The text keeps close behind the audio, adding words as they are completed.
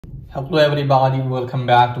Hello everybody, welcome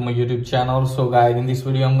back to my YouTube channel. So guys, in this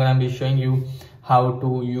video I'm gonna be showing you how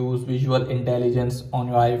to use visual intelligence on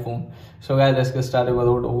your iPhone. So guys, let's get started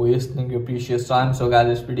without wasting your precious time. So guys,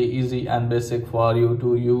 it's pretty easy and basic for you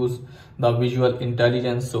to use the visual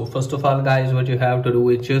intelligence. So first of all guys, what you have to do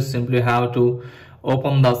is just simply have to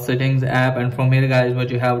open the settings app, and from here guys, what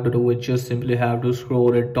you have to do is just simply have to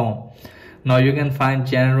scroll it down. Now you can find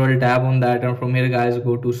general tab on that, and from here guys,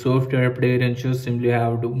 go to software update and just simply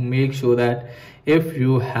have to make sure that if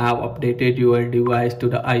you have updated your device to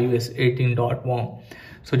the iOS 18.1.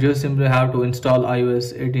 so just simply have to install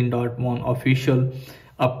iOS 18.1 official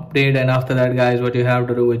update, and after that guys, what you have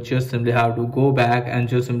to do is just simply have to go back and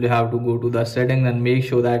just simply have to go to the settings and make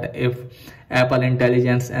sure that if Apple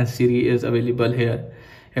Intelligence and Siri is available here.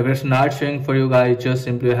 If it's not showing for you guys, just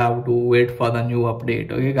simply have to wait for the new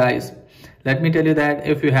update. Okay guys, let me tell you that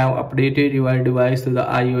if you have updated your device to the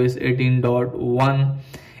iOS 18.1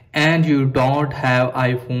 and you don't have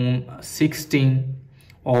iPhone 16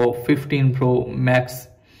 or 15 Pro Max,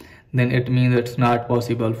 then it means it's not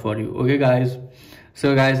possible for you. Okay guys,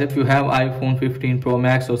 so guys, if you have iPhone 15 Pro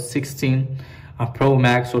Max or 16 Pro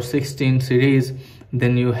Max or 16 series,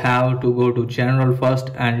 then you have to go to general first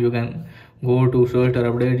and you can go to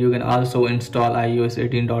software update. You can also install iOS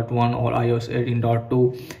 18.1 or iOS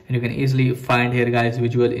 18.2, and you can easily find here guys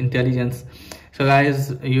visual intelligence. So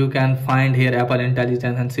guys, you can find here Apple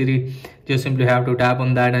Intelligence and Siri. Just simply have to tap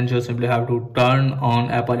on that and just simply have to turn on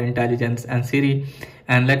Apple Intelligence and Siri.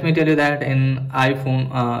 And let me tell you that in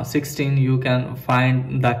iPhone 16 you can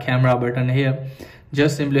find the camera button here.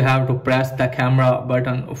 Just simply have to press the camera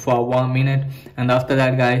button for 1 minute, and after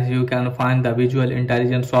that guys, you can find the visual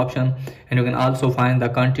intelligence option, and you can also find the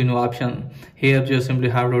continue option here. Just simply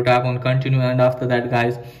have to tap on continue, and after that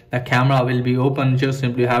guys, the camera will be open. Just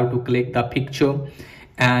simply have to click the picture,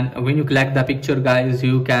 and when you click the picture guys,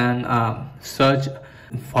 you can search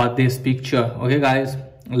for this picture. Okay guys,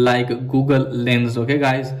 like Google Lens. Okay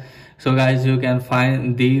guys, so guys, you can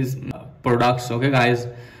find these products. Okay guys,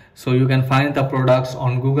 so you can find the products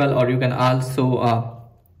on Google, or you can also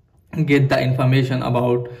get the information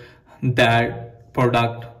about that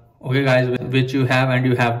product. Okay guys, which you have, and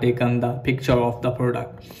you have taken the picture of the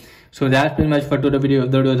product. So that's pretty much for today's video.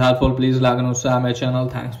 If the video is helpful, please like and subscribe my channel.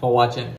 Thanks for watching.